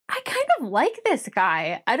of like this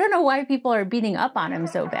guy. I don't know why people are beating up on him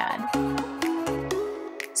so bad.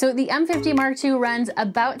 So the M50 Mark II runs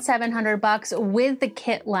about $700 with the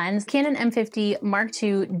kit lens. Canon M50 Mark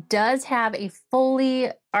II does have a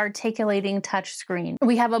fully articulating touch screen.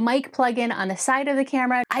 We have a mic plug-in on the side of the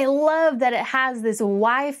camera. I love that it has this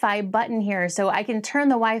Wi-Fi button here, so I can turn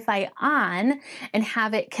the Wi-Fi on and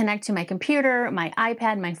have it connect to my computer, my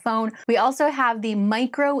iPad, my phone. We also have the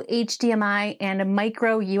micro HDMI and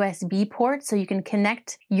micro USB port, so you can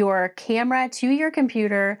connect your camera to your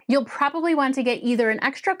computer. You'll probably want to get either an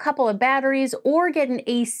extra couple of batteries or get an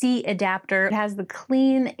AC adapter. It has the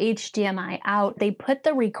clean HDMI out. They put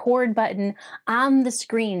the record button on the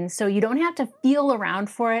screen, so you don't have to feel around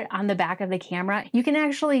for it on the back of the camera. You can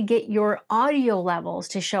actually get your audio levels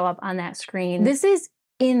to show up on that screen. This is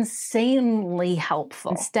insanely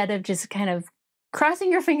helpful instead of just kind of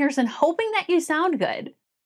crossing your fingers and hoping that you sound good.